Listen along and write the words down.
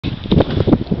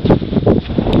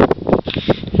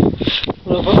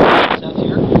of out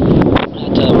here at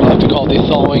what I like to call the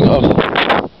thawing of the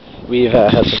lake. We've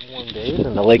had some warm days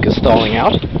and the lake is thawing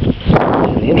out.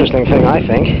 And the interesting thing, I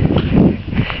think,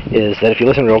 is that if you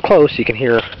listen real close, you can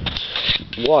hear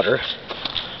water,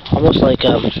 almost like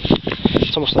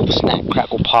it's almost like the snap,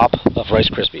 crackle, pop of Rice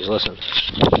Krispies. Listen.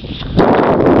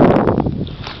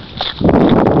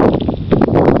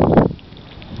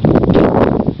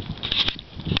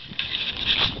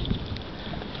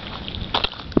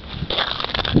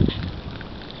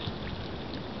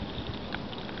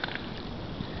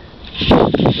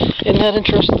 Isn't that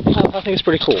interesting? I think it's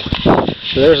pretty cool.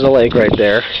 So there's the lake right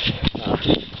there.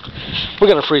 We're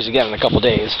going to freeze again in a couple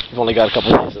days. We've only got a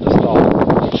couple days of this thaw.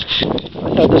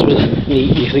 I thought this was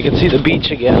neat because you can see the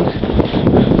beach again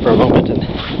for a moment. And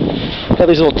got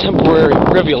these little temporary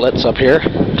rivulets up here.